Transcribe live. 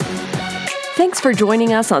Thanks for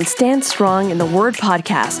joining us on Stand Strong in the Word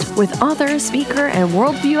podcast with author, speaker, and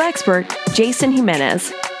worldview expert, Jason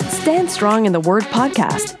Jimenez. Stand Strong in the Word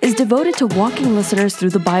podcast is devoted to walking listeners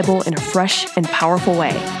through the Bible in a fresh and powerful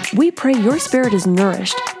way. We pray your spirit is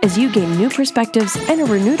nourished as you gain new perspectives and a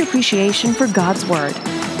renewed appreciation for God's Word.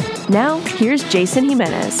 Now, here's Jason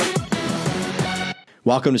Jimenez.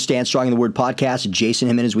 Welcome to Stand Strong in the Word podcast. Jason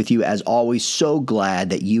Jimenez with you as always. So glad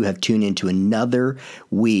that you have tuned into another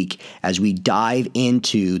week as we dive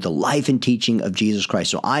into the life and teaching of Jesus Christ.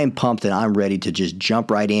 So I am pumped and I'm ready to just jump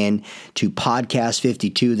right in to podcast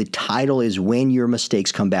 52. The title is When Your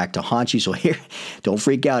Mistakes Come Back to Haunt You. So here, don't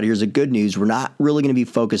freak out. Here's the good news. We're not really going to be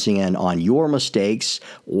focusing in on your mistakes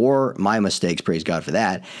or my mistakes, praise God for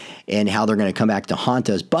that, and how they're going to come back to haunt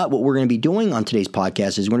us. But what we're going to be doing on today's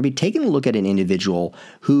podcast is we're going to be taking a look at an individual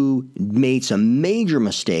who made some major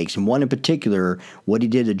mistakes, and one in particular, what he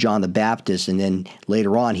did to John the Baptist, and then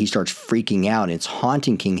later on he starts freaking out, and it's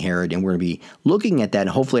haunting King Herod, and we're going to be looking at that, and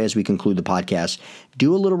hopefully as we conclude the podcast,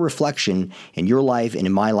 do a little reflection in your life and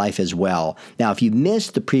in my life as well. Now, if you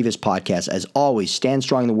missed the previous podcast, as always, Stand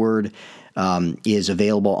Strong in the Word is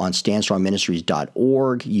available on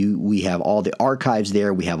standstrongministries.org. We have all the archives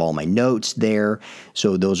there. We have all my notes there.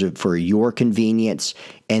 So those are for your convenience.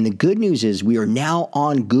 And the good news is we are now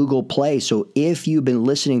on Google Play. So if you've been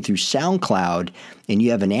listening through SoundCloud and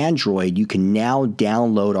you have an Android, you can now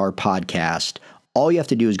download our podcast. All you have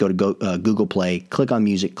to do is go to Google Play, click on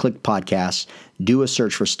music, click podcasts, do a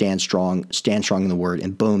search for Stand Strong in the Word,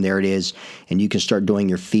 and boom, there it is. And you can start doing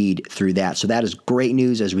your feed through that. So that is great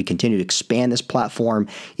news as we continue to expand this platform.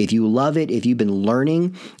 If you love it, if you've been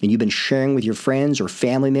learning and you've been sharing with your friends or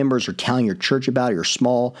family members or telling your church about it, your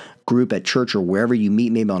small group at church or wherever you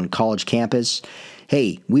meet, maybe on a college campus,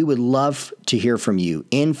 hey, we would love to hear from you.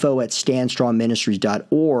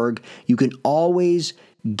 info@standstrongministries.org. You can always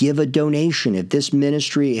give a donation. If this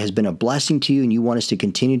ministry has been a blessing to you and you want us to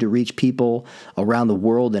continue to reach people around the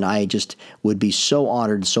world, then I just would be so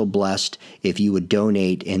honored and so blessed if you would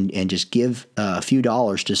donate and just give a few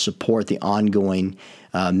dollars to support the ongoing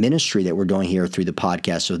ministry that we're doing here through the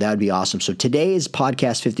podcast. So that would be awesome. So today is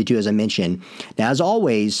podcast 52, as I mentioned. Now, as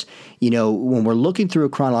always, when we're looking through a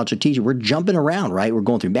chronological teaching, we're jumping around, right? We're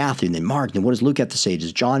going through Matthew and then Mark. And what does Luke have to say?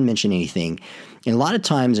 Does John mention anything? And a lot of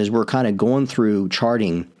times as we're kind of going through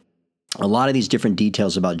charting a lot of these different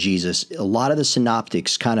details about Jesus, a lot of the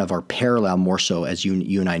synoptics kind of are parallel more so, as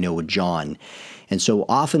you and I know, with John. And so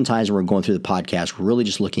oftentimes when we're going through the podcast, we're really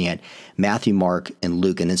just looking at Matthew, Mark, and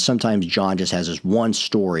Luke. And then sometimes John just has this one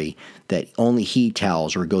story that only he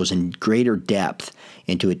tells or goes in greater depth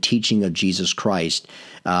into a teaching of Jesus Christ.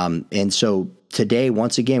 And so today,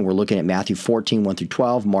 once again, we're looking at Matthew 14, 1 through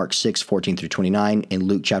 12, Mark 6, 14 through 29, and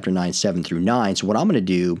Luke chapter 9, 7 through 9. So what I'm going to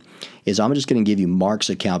do is I'm just going to give you Mark's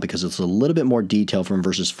account because it's a little bit more detail from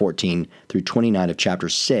verses 14 through 29 of chapter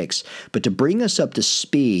 6. But to bring us up to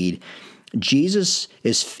speed, his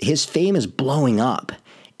fame is blowing up.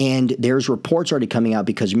 And there's reports already coming out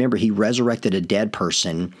because remember, he resurrected a dead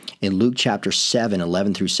person in Luke chapter 7,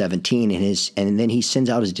 11 through 17. And then he sends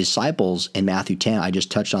out his disciples in Matthew 10. I just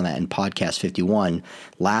touched on that in podcast 51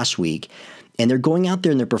 last week. And they're going out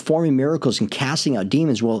there and they're performing miracles and casting out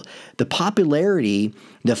demons. Well, the popularity,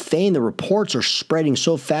 the fame, the reports are spreading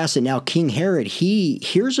so fast that now King Herod, he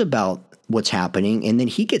hears about what's happening. And then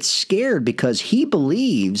he gets scared because he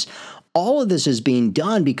believes all of this is being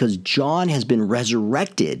done because John has been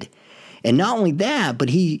resurrected. And not only that, but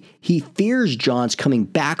he fears John's coming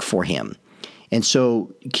back for him. And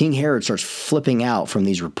so King Herod starts flipping out from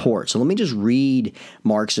these reports. So let me just read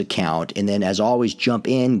Mark's account and then, as always, jump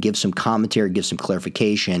in, give some commentary, give some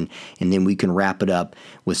clarification, and then we can wrap it up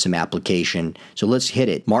with some application. So let's hit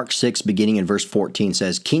it. Mark 6, beginning in verse 14,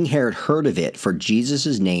 says, King Herod heard of it, for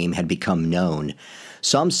Jesus' name had become known.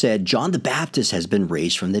 Some said, John the Baptist has been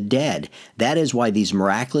raised from the dead. That is why these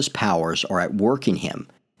miraculous powers are at work in him.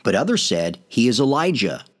 But others said, he is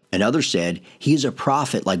Elijah. And others said, he is a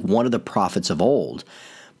prophet like one of the prophets of old.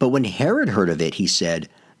 But when Herod heard of it, he said,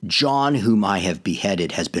 John, whom I have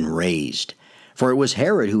beheaded, has been raised. For it was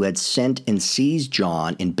Herod who had sent and seized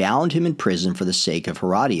John and bound him in prison for the sake of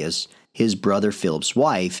Herodias, his brother Philip's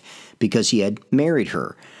wife, because he had married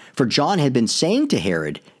her. For John had been saying to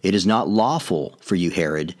Herod, it is not lawful for you,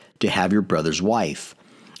 Herod, to have your brother's wife.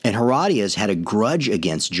 And Herodias had a grudge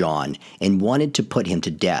against John and wanted to put him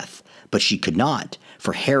to death. But she could not,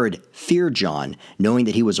 for Herod feared John, knowing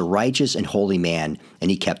that he was a righteous and holy man,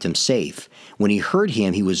 and he kept him safe. When he heard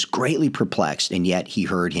him, he was greatly perplexed, and yet he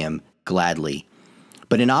heard him gladly.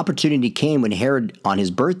 But an opportunity came when Herod, on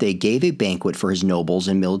his birthday, gave a banquet for his nobles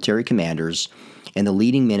and military commanders and the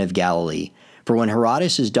leading men of Galilee. For when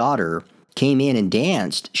Herodias' daughter came in and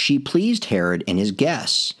danced, she pleased Herod and his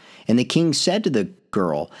guests. And the king said to the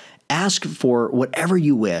girl, "Ask for whatever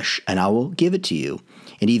you wish, and I will give it to you."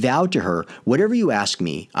 And he vowed to her, "Whatever you ask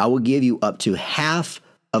me, I will give you up to half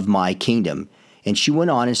of my kingdom." And she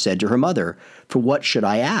went on and said to her mother, "For what should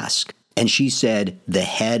I ask?" And she said, "The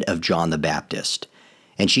head of John the Baptist."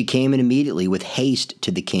 And she came in immediately with haste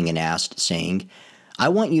to the king and asked, saying, "I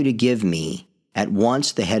want you to give me at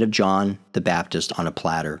once the head of John the Baptist on a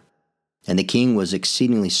platter." And the king was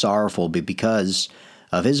exceedingly sorrowful, but because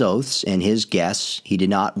of his oaths and his guests, he did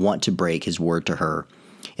not want to break his word to her.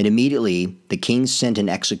 And immediately the king sent an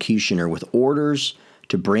executioner with orders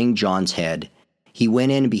to bring John's head. He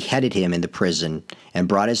went in and beheaded him in the prison and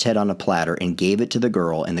brought his head on a platter and gave it to the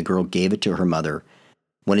girl, and the girl gave it to her mother.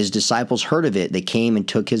 When his disciples heard of it, they came and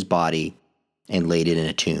took his body and laid it in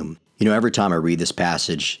a tomb. Every time I read this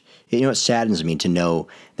passage, it saddens me to know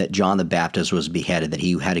that John the Baptist was beheaded, that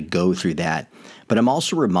he had to go through that. But I'm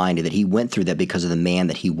also reminded that he went through that because of the man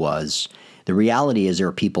that he was. The reality is there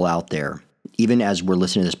are people out there, even as we're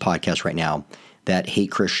listening to this podcast right now, that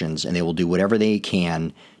hate Christians, and they will do whatever they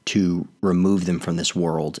can to remove them from this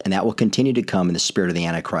world. And that will continue to come in the spirit of the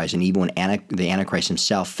Antichrist. And even when the Antichrist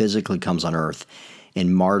himself physically comes on earth and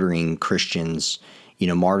martyring Christians,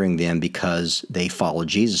 martyring them because they follow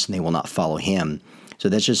Jesus and they will not follow him. So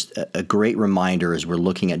that's just a great reminder as we're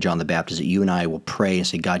looking at John the Baptist, that you and I will pray and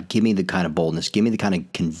say, "God, give me the kind of boldness, give me the kind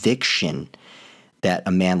of conviction that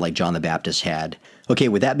a man like John the Baptist had." Okay,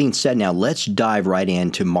 with that being said, now let's dive right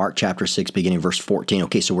into Mark chapter 6, beginning verse 14.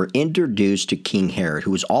 Okay, so we're introduced to King Herod,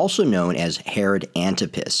 who was also known as Herod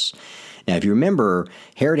Antipas. Now, if you remember,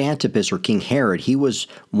 Herod Antipas, or King Herod, he was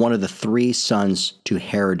one of the three sons to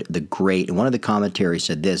Herod the Great. And one of the commentaries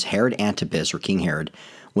said this: Herod Antipas, or King Herod,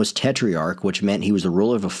 was tetrarch, which meant he was the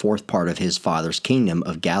ruler of a fourth part of his father's kingdom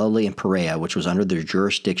of Galilee and Perea, which was under the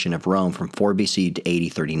jurisdiction of Rome from 4 BC to 80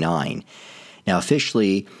 39. Now,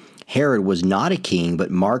 officially, Herod was not a king,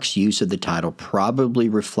 but Mark's use of the title probably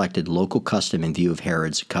reflected local custom in view of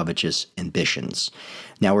Herod's covetous ambitions.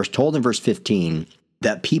 Now, we're told in verse 15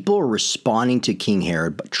 that people are responding to King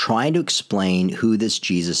Herod, but trying to explain who this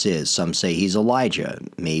Jesus is. Some say he's Elijah,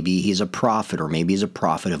 maybe he's a prophet, or maybe he's a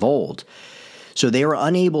prophet of old. So they were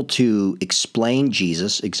unable to explain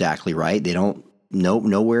Jesus exactly right. They don't know,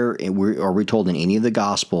 nowhere are we told in any of the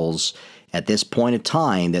Gospels at this point of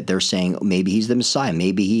time that they're saying maybe he's the Messiah,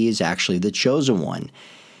 maybe he is actually the chosen one.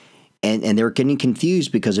 And they're getting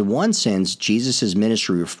confused because in one sense, Jesus'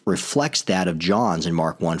 ministry reflects that of John's in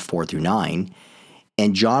Mark 1, 4 through 9.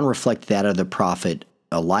 And John reflected that of the prophet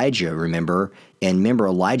Elijah, remember? And remember,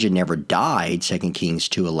 Elijah never died, 2 Kings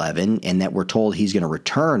 2:11, and that we're told he's going to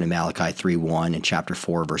return in Malachi 3:1 and chapter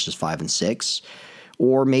 4, verses 5 and 6.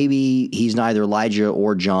 Or maybe he's neither Elijah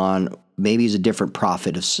or John. Maybe he's a different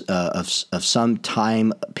prophet of some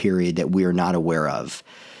time period that we are not aware of.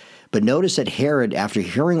 But notice that Herod, after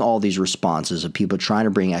hearing all these responses of people trying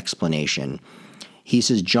to bring explanation, he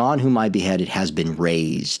says, "John, whom I beheaded, has been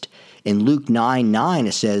raised." In Luke 9:9,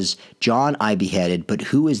 it says, "John I beheaded, but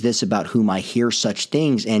who is this about whom I hear such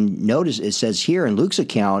things?" And notice it says here in Luke's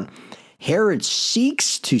account, Herod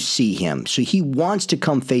seeks to see him. So he wants to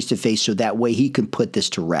come face to face so that way he can put this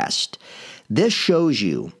to rest. This shows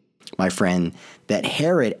you, my friend, that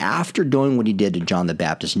Herod, after doing what he did to John the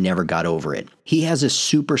Baptist, never got over it. He has a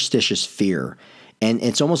superstitious fear. And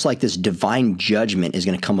it's almost like this divine judgment is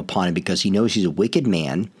going to come upon him because he knows he's a wicked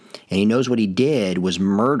man, and he knows what he did was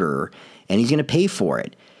murder, and he's going to pay for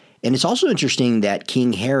it. And it's also interesting that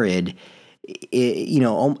King Herod,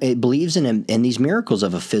 it believes in these miracles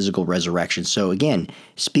of a physical resurrection. So again,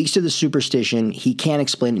 speaks to the superstition. He can't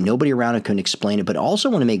explain it. Nobody around him can explain it. But I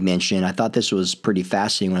also want to make mention, I thought this was pretty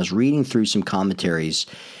fascinating when I was reading through some commentaries.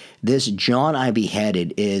 This John I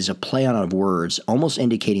beheaded is a play on words, almost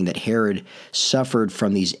indicating that Herod suffered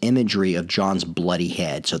from these imagery of John's bloody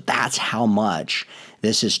head. So that's how much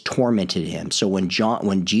this has tormented him. So when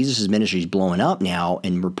Jesus' ministry is blowing up now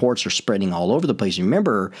and reports are spreading all over the place,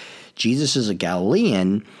 remember, Jesus is a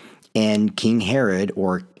Galilean, and King Herod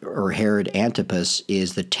or Herod Antipas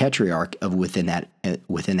is the tetrarch of within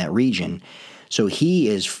that region. So he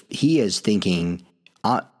is thinking,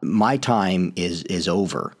 my time is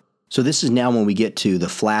over. So this is now when we get to the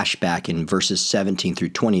flashback in verses 17 through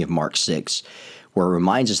 20 of Mark 6, where it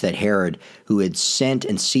reminds us that Herod, who had sent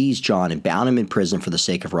and seized John and bound him in prison for the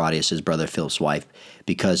sake of Herodias, his brother Philip's wife,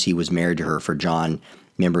 because he was married to her, for John,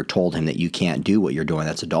 remember, told him that you can't do what you're doing,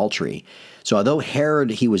 that's adultery. So although Herod,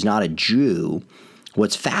 he was not a Jew,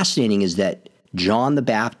 what's fascinating is that John the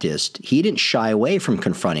Baptist, he didn't shy away from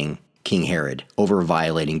confronting King Herod over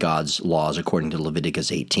violating God's laws according to Leviticus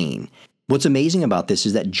 18. What's amazing about this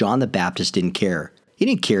is that John the Baptist didn't care. He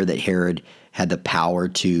didn't care that Herod had the power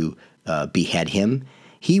to behead him.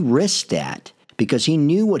 He risked that because he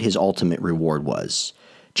knew what his ultimate reward was.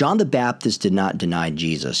 John the Baptist did not deny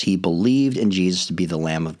Jesus. He believed in Jesus to be the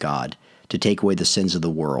Lamb of God, to take away the sins of the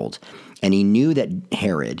world. And he knew that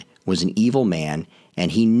Herod was an evil man, and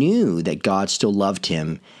he knew that God still loved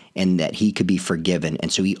him and that he could be forgiven.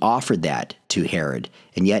 And so he offered that to Herod,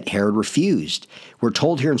 and yet Herod refused. We're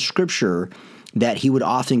told here in Scripture that he would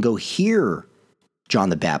often go hear John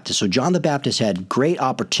the Baptist. So John the Baptist had great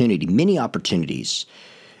opportunity, many opportunities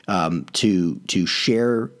to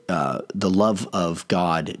share the love of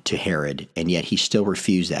God to Herod, and yet he still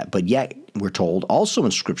refused that. But yet we're told also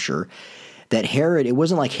in Scripture that Herod, it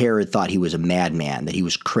wasn't like Herod thought he was a madman, that he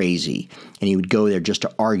was crazy, and he would go there just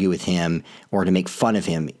to argue with him or to make fun of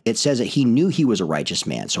him. It says that he knew he was a righteous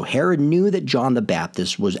man. So Herod knew that John the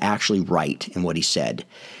Baptist was actually right in what he said,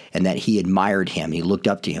 and that he admired him. He looked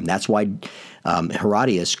up to him. That's why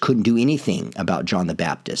Herodias couldn't do anything about John the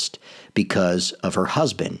Baptist because of her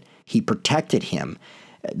husband. He protected him.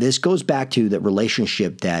 This goes back to the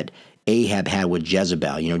relationship that Ahab had with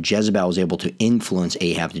Jezebel. Jezebel was able to influence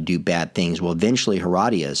Ahab to do bad things. Well, eventually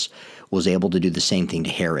Herodias was able to do the same thing to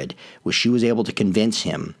Herod, where she was able to convince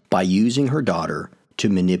him by using her daughter to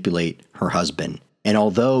manipulate her husband. And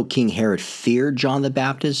although King Herod feared John the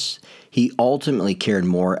Baptist, he ultimately cared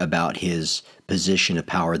more about his position of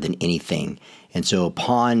power than anything. And so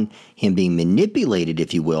upon him being manipulated,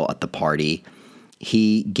 if you will, at the party,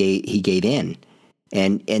 he gave in.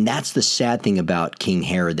 And that's the sad thing about King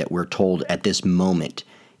Herod that we're told at this moment,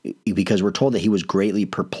 because we're told that he was greatly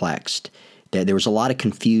perplexed, that there was a lot of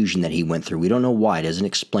confusion that he went through. We don't know why. It doesn't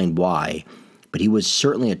explain why, but he was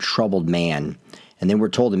certainly a troubled man. And then we're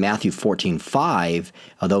told in Matthew 14:5,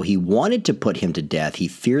 although he wanted to put him to death, he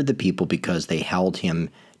feared the people because they held him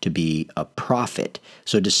to be a prophet.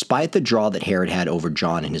 So despite the draw that Herod had over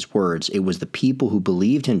John and his words, it was the people who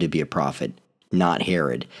believed him to be a prophet, not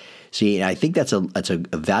Herod. See, I think that's a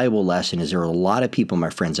valuable lesson, is there are a lot of people, my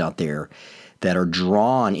friends, out there that are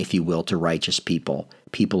drawn, if you will, to righteous people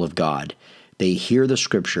of God. They hear the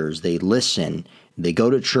Scriptures, they listen, they go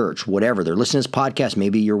to church, whatever. They're listening to this podcast.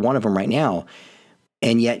 Maybe you're one of them right now.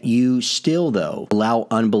 And yet you still, though, allow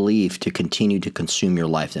unbelief to continue to consume your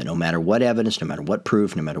life. That no matter what evidence, no matter what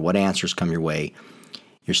proof, no matter what answers come your way,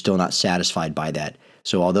 you're still not satisfied by that.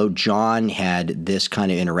 So although John had this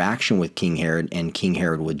kind of interaction with King Herod and King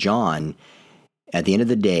Herod with John, at the end of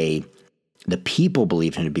the day, the people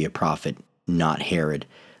believed him to be a prophet, not Herod.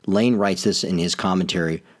 Lane writes this in his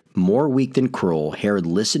commentary, "More weak than cruel, Herod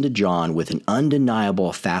listened to John with an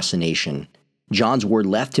undeniable fascination. John's word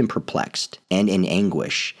left him perplexed and in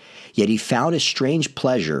anguish, yet he found a strange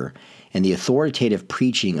pleasure in the authoritative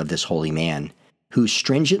preaching of this holy man, whose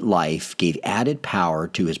stringent life gave added power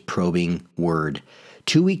to his probing word.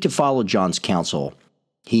 Too weak to follow John's counsel,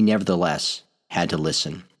 he nevertheless had to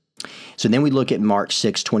listen." So then we look at Mark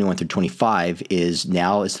 6:21-25. It's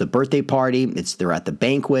the birthday party. They're at the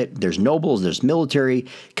banquet. There's nobles, there's military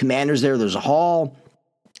commanders there. There's a hall,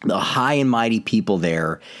 the high and mighty people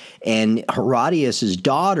there. And Herodias'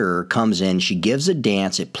 daughter comes in. She gives a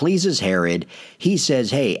dance. It pleases Herod. He says,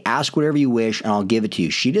 "Hey, ask whatever you wish and I'll give it to you."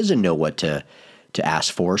 She doesn't know what to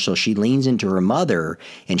ask for. So she leans into her mother,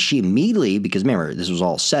 and she immediately, because remember, this was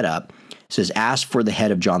all set up, says, "Ask for the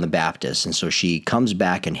head of John the Baptist." And so she comes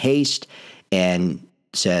back in haste and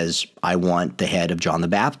says, "I want the head of John the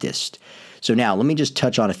Baptist." So now let me just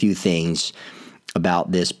touch on a few things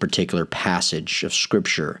about this particular passage of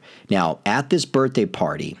Scripture. Now, at this birthday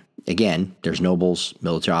party, again, there's nobles,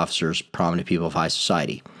 military officers, prominent people of high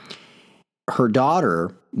society. Her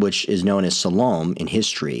daughter, which is known as Salome in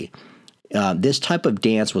history, this type of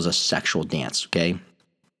dance was a sexual dance, okay?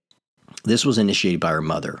 This was initiated by her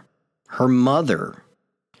mother. Her mother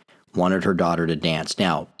wanted her daughter to dance.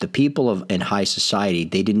 Now, the people in high society,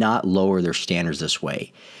 they did not lower their standards this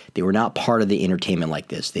way. They were not part of the entertainment like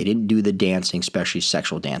this. They didn't do the dancing, especially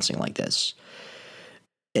sexual dancing like this.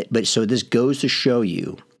 But so this goes to show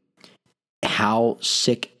you how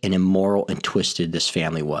sick and immoral and twisted this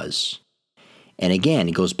family was. And again,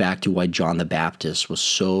 it goes back to why John the Baptist was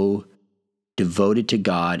so devoted to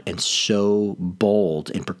God and so bold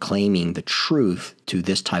in proclaiming the truth to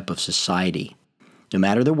this type of society. No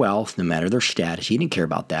matter their wealth, no matter their status, he didn't care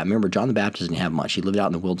about that. Remember, John the Baptist didn't have much. He lived out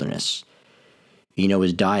in the wilderness.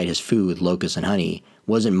 His diet, his food, locusts and honey,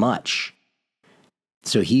 wasn't much.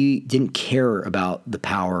 So he didn't care about the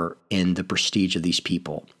power and the prestige of these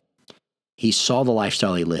people. He saw the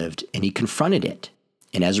lifestyle he lived, and he confronted it.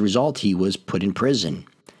 And as a result, he was put in prison.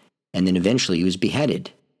 And then eventually he was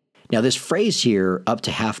beheaded. Now, this phrase here, up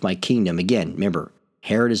to half my kingdom, again, remember,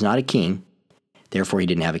 Herod is not a king, therefore he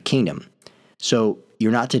didn't have a kingdom. So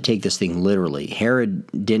you're not to take this thing literally.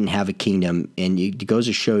 Herod didn't have a kingdom, and it goes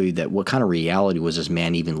to show you that what kind of reality was this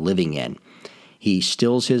man even living in. He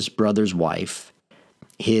steals his brother's wife.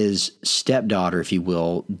 His stepdaughter, if you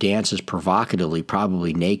will, dances provocatively,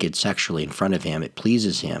 probably naked sexually in front of him. It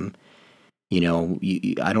pleases him. You know,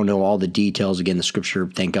 I don't know all the details. Again, the scripture,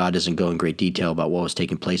 thank God, doesn't go in great detail about what was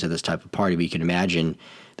taking place at this type of party, but you can imagine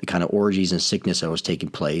the kind of orgies and sickness that was taking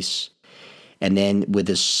place. And then with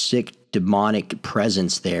this sick, demonic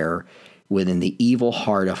presence there within the evil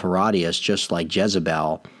heart of Herodias, just like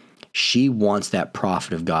Jezebel, she wants that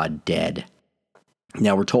prophet of God dead.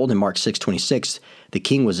 Now, we're told in Mark 6:26, the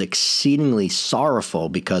king was exceedingly sorrowful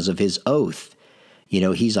because of his oath. You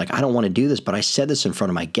know, he's like, I don't want to do this, but I said this in front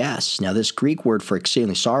of my guests. Now, this Greek word for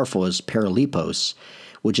exceedingly sorrowful is paralipos,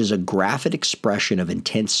 which is a graphic expression of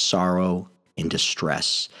intense sorrow and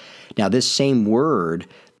distress. Now, this same word,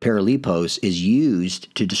 paralipos, is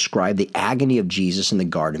used to describe the agony of Jesus in the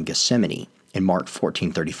Garden of Gethsemane in Mark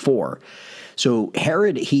 14:34. So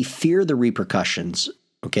Herod, he feared the repercussions,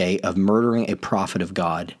 of murdering a prophet of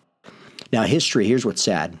God. Now, history, here's what's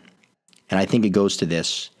sad, and I think it goes to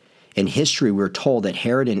this. In history, we're told that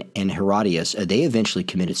Herod and Herodias, they eventually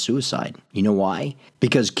committed suicide. You know why?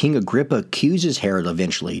 Because King Agrippa accuses Herod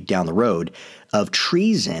eventually down the road of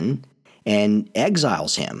treason and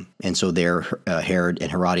exiles him. And so there, Herod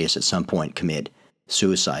and Herodias at some point commit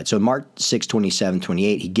suicide. So in Mark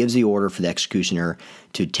 6:27-28, he gives the order for the executioner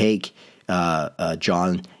to take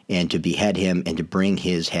John and to behead him and to bring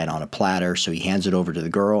his head on a platter. So he hands it over to the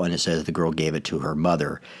girl, and it says the girl gave it to her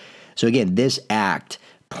mother. So again, this act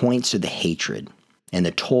points to the hatred and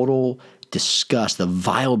the total disgust, the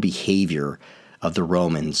vile behavior of the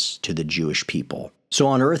Romans to the Jewish people. So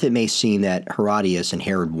on earth, it may seem that Herodias and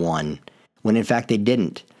Herod won, when in fact they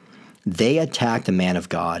didn't. They attacked a man of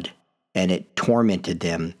God, and it tormented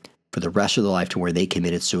them for the rest of their life to where they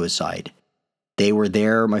committed suicide. They were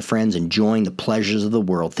there, my friends, enjoying the pleasures of the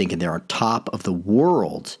world, thinking they're on top of the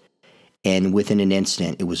world, and within an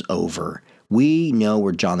instant, it was over. We know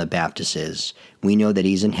where John the Baptist is. We know that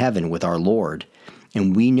he's in heaven with our Lord,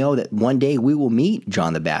 and we know that one day we will meet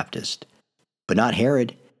John the Baptist, but not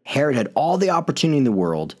Herod. Herod had all the opportunity in the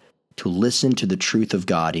world to listen to the truth of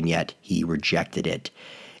God, and yet he rejected it.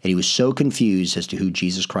 And he was so confused as to who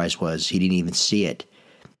Jesus Christ was, he didn't even see it.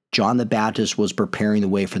 John the Baptist was preparing the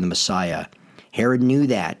way for the Messiah. Herod knew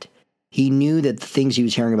that. He knew that the things he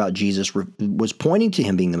was hearing about Jesus was pointing to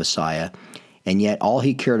him being the Messiah, and yet all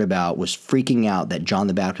he cared about was freaking out that John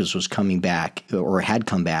the Baptist was coming back, or had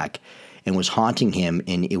come back, and was haunting him,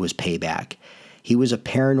 and it was payback. He was a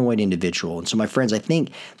paranoid individual. And so, my friends, I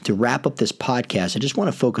think to wrap up this podcast, I just want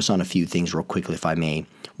to focus on a few things real quickly, if I may.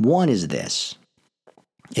 One is this.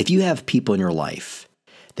 If you have people in your life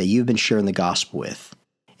that you've been sharing the gospel with,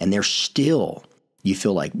 and they're still, you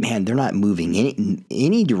feel like, man, they're not moving in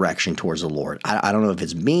any direction towards the Lord. I don't know if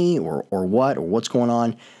it's me or what's going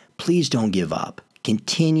on. Please don't give up.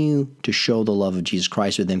 Continue to show the love of Jesus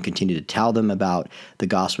Christ with them. Continue to tell them about the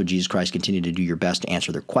gospel of Jesus Christ. Continue to do your best to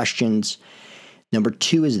answer their questions. Number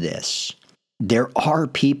two is this. There are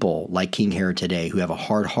people like King Herod today who have a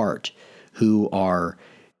hard heart, who are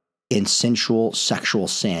in sensual, sexual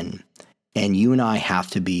sin. And you and I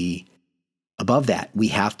have to be above that. We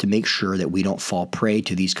have to make sure that we don't fall prey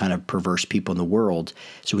to these kind of perverse people in the world.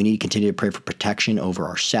 So we need to continue to pray for protection over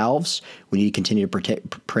ourselves. We need to continue to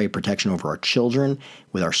pray protection over our children,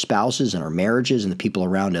 with our spouses and our marriages and the people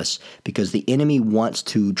around us, because the enemy wants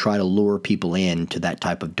to try to lure people into that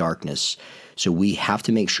type of darkness. So we have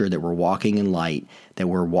to make sure that we're walking in light, that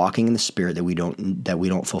we're walking in the Spirit, that we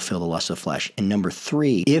don't fulfill the lust of the flesh. And number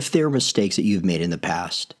three, if there are mistakes that you've made in the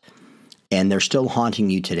past and they're still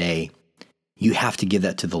haunting you today, you have to give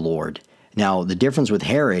that to the Lord. Now, the difference with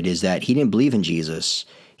Herod is that he didn't believe in Jesus.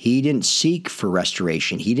 He didn't seek for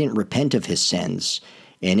restoration. He didn't repent of his sins,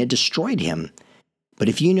 and it destroyed him. But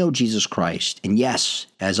if you know Jesus Christ, and yes,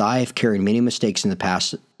 as I have carried many mistakes in the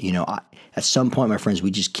past, at some point, my friends,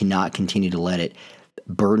 we just cannot continue to let it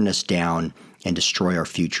burden us down and destroy our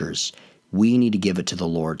futures. We need to give it to the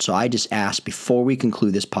Lord. So I just ask, before we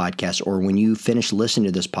conclude this podcast, or when you finish listening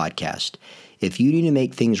to this podcast, if you need to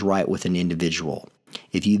make things right with an individual,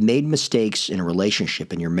 if you've made mistakes in a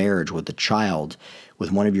relationship, in your marriage, with a child,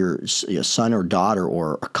 with one of your son or daughter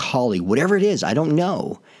or a colleague, whatever it is, I don't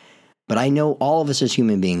know. But I know all of us as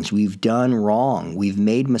human beings, we've done wrong. We've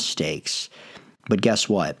made mistakes. But guess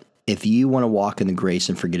what? If you want to walk in the grace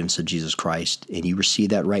and forgiveness of Jesus Christ, and you receive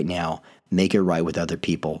that right now, make it right with other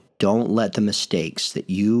people. Don't let the mistakes that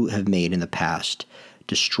you have made in the past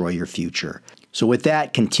destroy your future. So with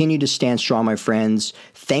that, continue to stand strong, my friends.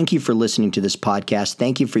 Thank you for listening to this podcast.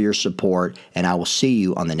 Thank you for your support, and I will see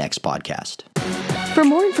you on the next podcast. For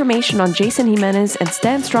more information on Jason Jimenez and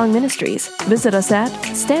Stand Strong Ministries, visit us at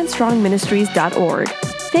standstrongministries.org.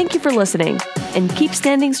 Thank you for listening, and keep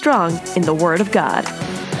standing strong in the Word of God.